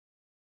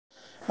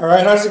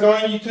Alright, how's it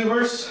going,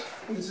 YouTubers?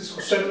 This is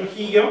Jose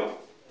Trujillo.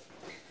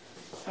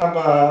 I'm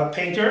a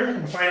painter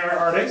and fine art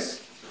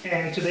artist,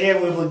 and today I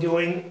will be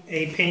doing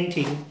a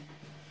painting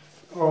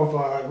of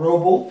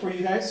Robo for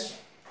you guys.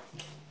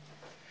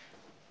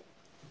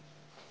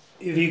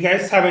 If you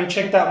guys haven't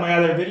checked out my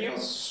other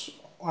videos,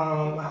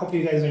 I hope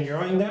you guys are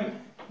enjoying them.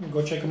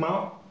 Go check them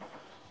out.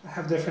 I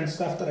have different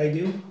stuff that I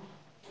do.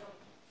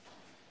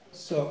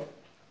 So,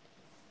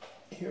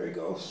 here it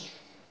goes.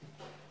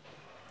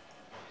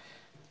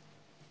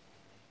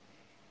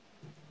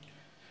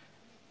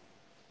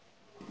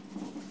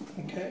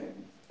 Okay,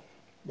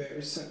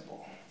 very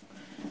simple.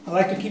 I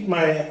like to keep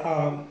my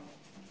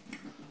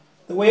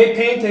the way I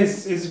paint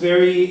is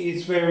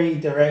very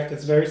direct.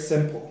 It's very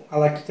simple. I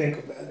like to think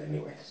of that,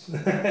 anyways.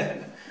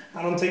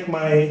 I don't take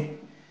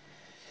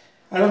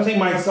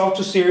myself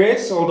too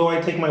serious. Although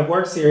I take my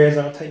work serious,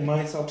 I don't take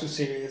myself too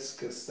serious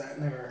because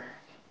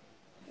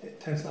it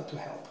tends not to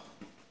help.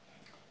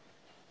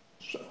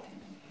 So,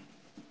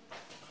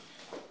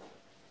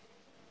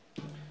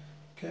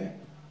 okay,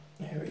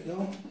 here we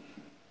go.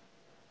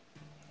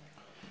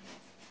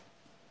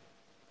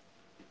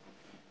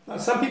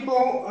 Some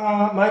people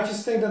might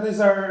just think that these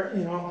are,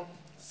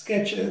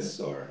 sketches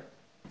or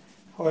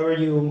however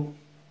you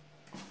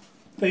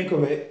think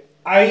of it.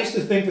 I used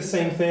to think the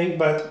same thing,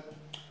 but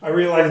I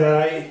realized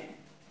that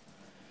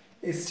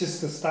it's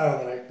just the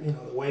style that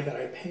the way that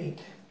I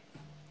paint.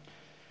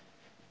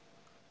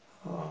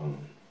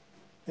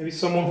 Maybe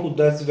someone who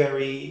does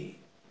very,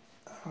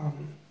 I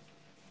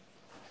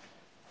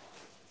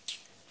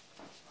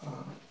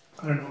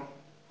don't know,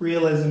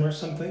 realism or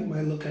something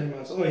might look at him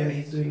as, oh yeah,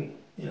 he's doing.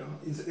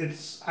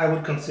 I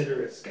would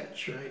consider it a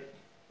sketch, right?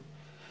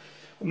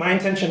 But my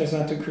intention is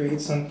not to create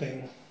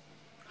something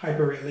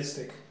hyper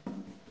realistic.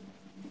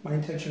 My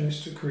intention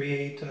is to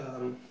create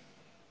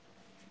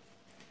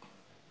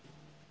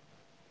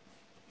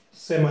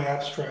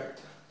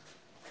semi-abstract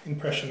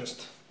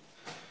impressionist,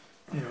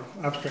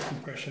 abstract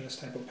impressionist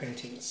type of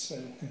paintings,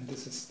 and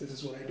this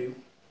is what I do.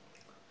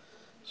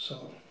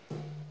 So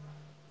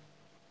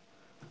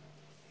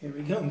here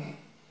we go.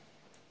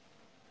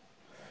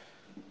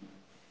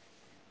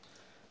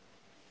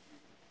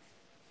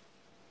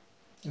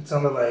 It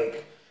sounded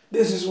like,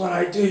 this is what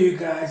I do, you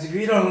guys. If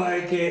you don't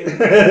like it,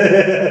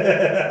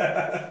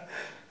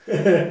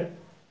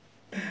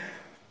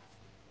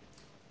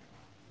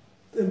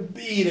 then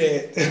beat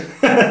it.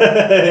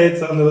 It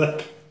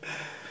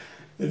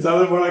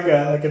sounded more like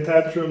a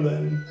tantrum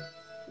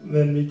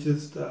than me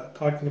just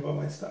talking about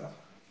my stuff.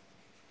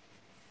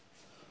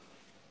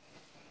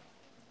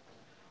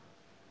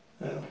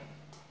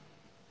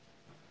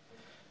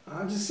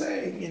 I'm just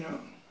saying,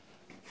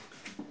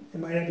 it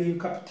might not be your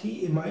cup of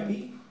tea. It might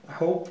be. I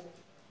hope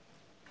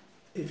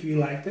if you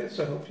like this,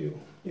 I hope you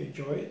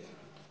enjoy it,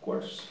 of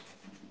course.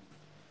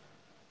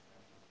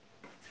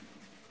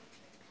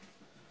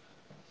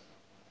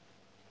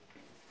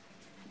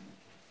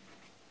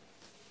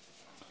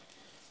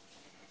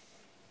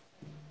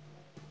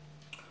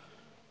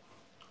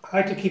 I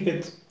like to keep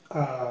it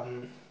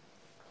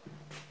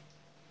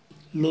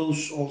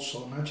loose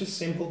also, not just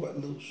simple, but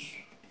loose.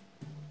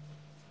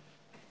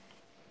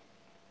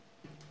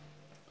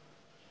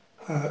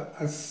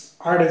 As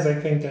artists, I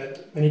think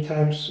that many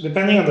times,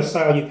 depending on the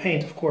style you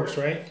paint, of course,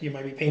 right? You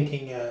might be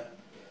painting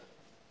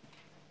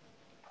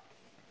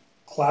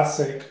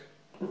classic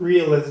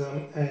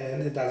realism,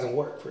 and it doesn't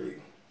work for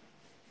you.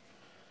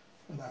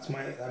 And that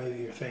may be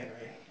your thing,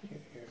 right?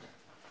 You're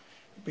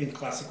painting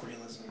classic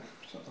realism,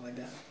 something like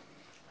that.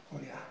 Oh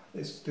yeah,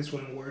 this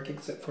wouldn't work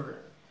except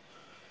for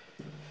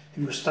if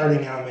you're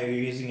starting out, maybe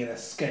you're using it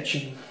as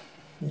sketching,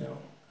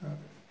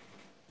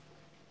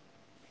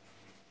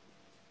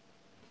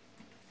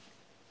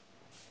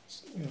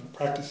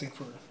 practicing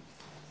for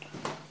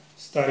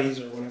studies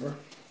or whatever.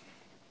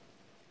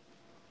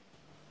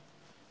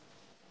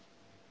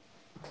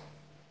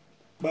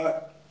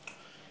 But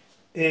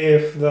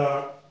if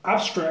the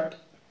abstract,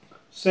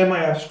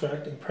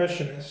 semi-abstract,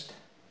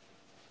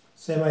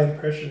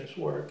 semi-impressionist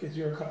work is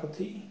your cup of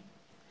tea,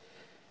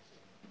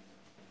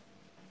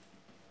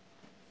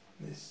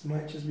 this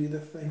might just be the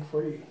thing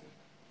for you.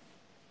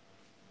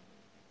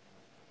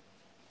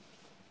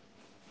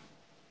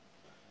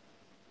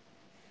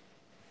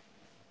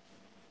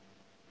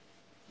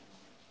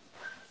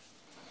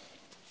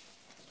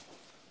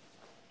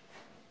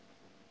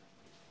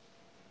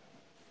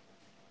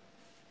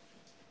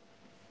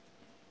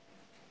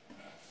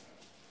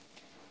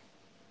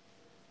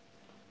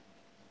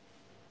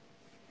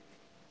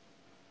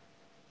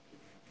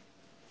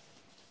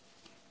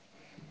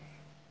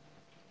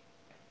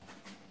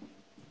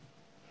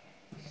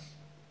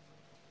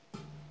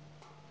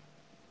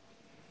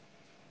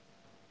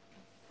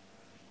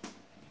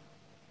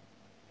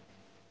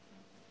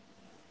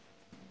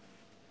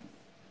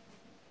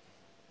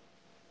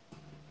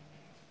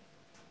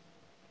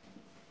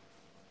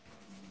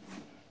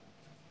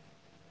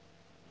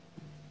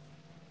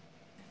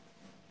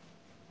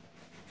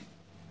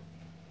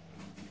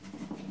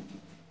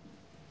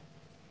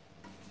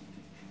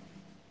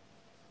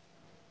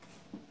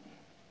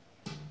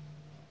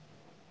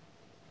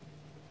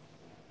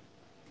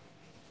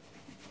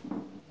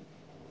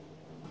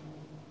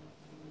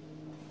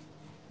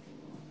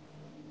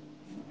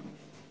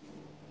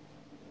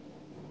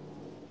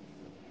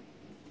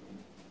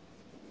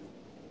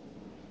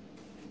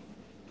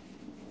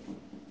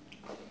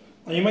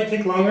 You might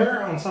take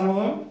longer on some of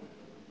them.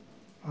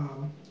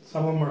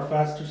 Some of them are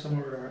faster, some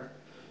of them are,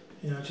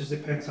 it just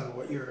depends on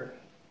what your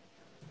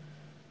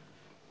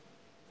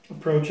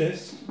approach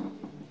is.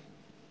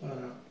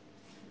 For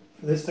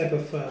this type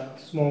of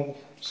small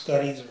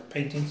studies or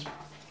paintings,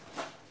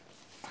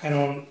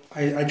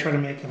 I try to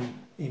make them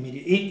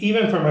immediate.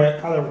 Even for my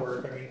other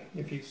work, I mean,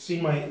 if you've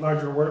seen my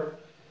larger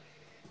work,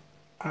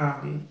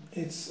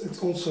 it's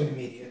also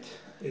immediate.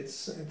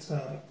 It's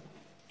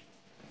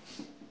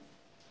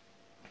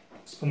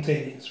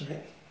spontaneous,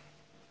 right?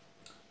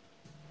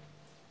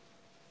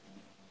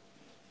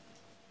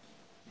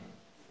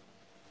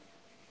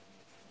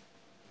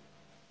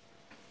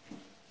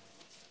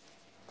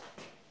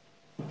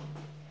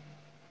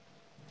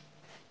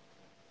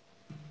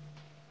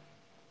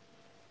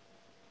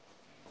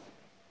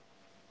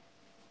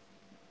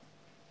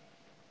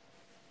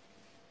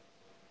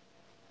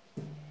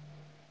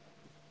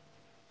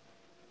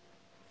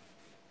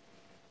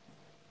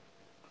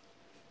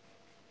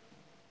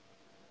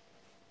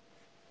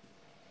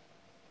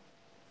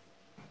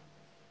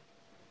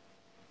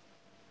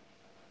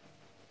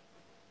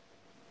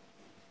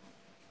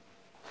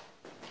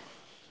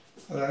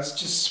 So that's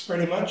just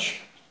pretty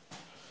much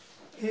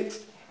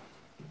it.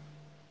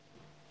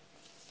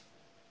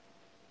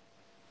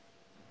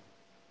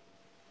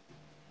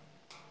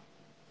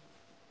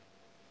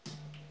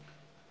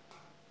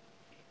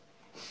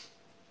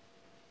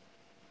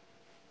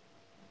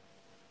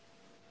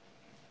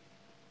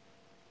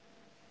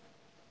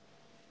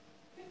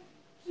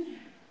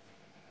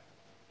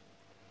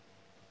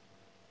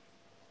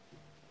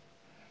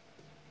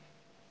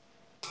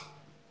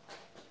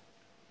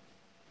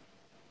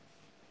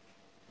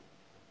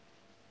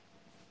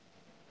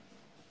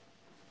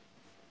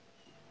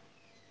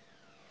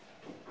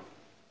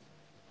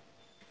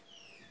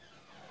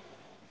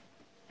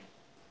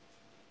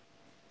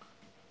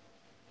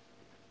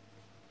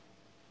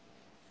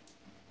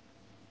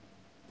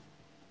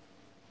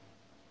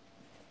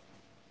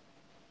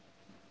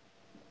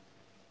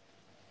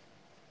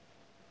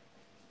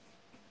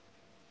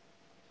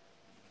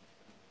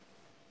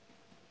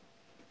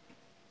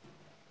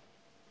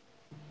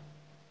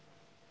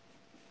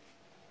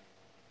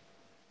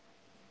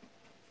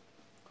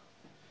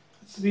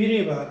 It's the beauty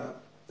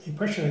about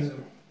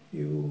Impressionism,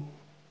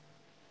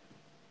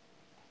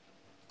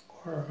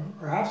 or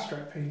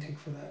abstract painting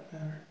for that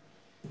matter.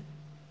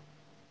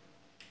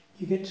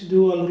 You get to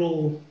do a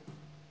little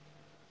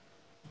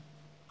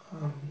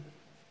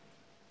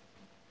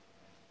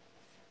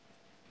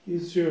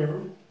use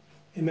your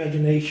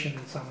imagination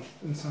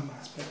in some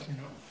aspect, and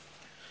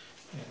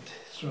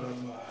sort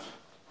of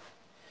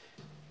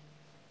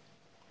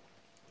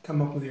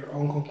come up with your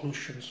own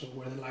conclusions of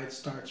where the light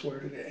starts, where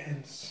it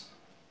ends.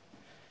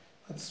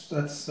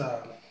 That's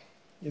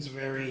is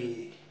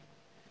very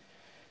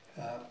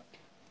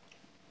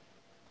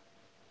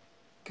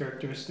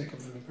characteristic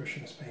of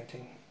Impressionist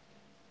painting.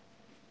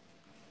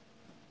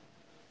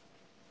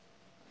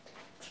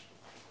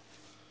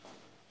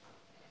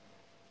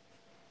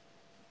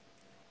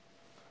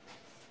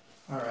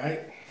 All right.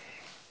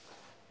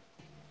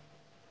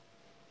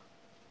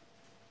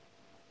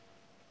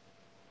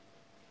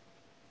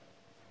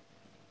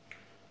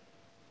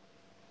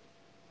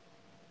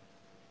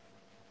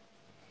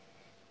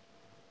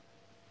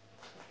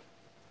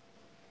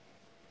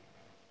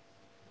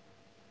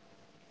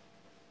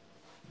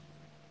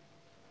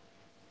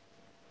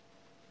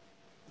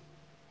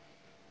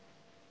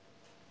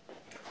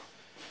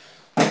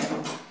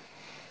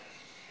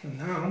 And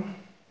now,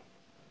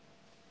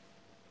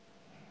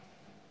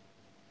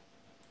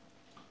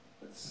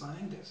 let's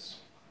sign this.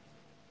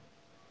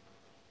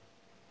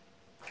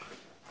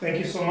 Thank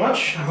you so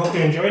much. I hope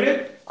you enjoyed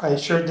it. I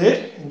sure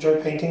did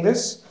enjoy painting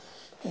this.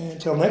 And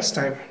until next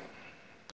time.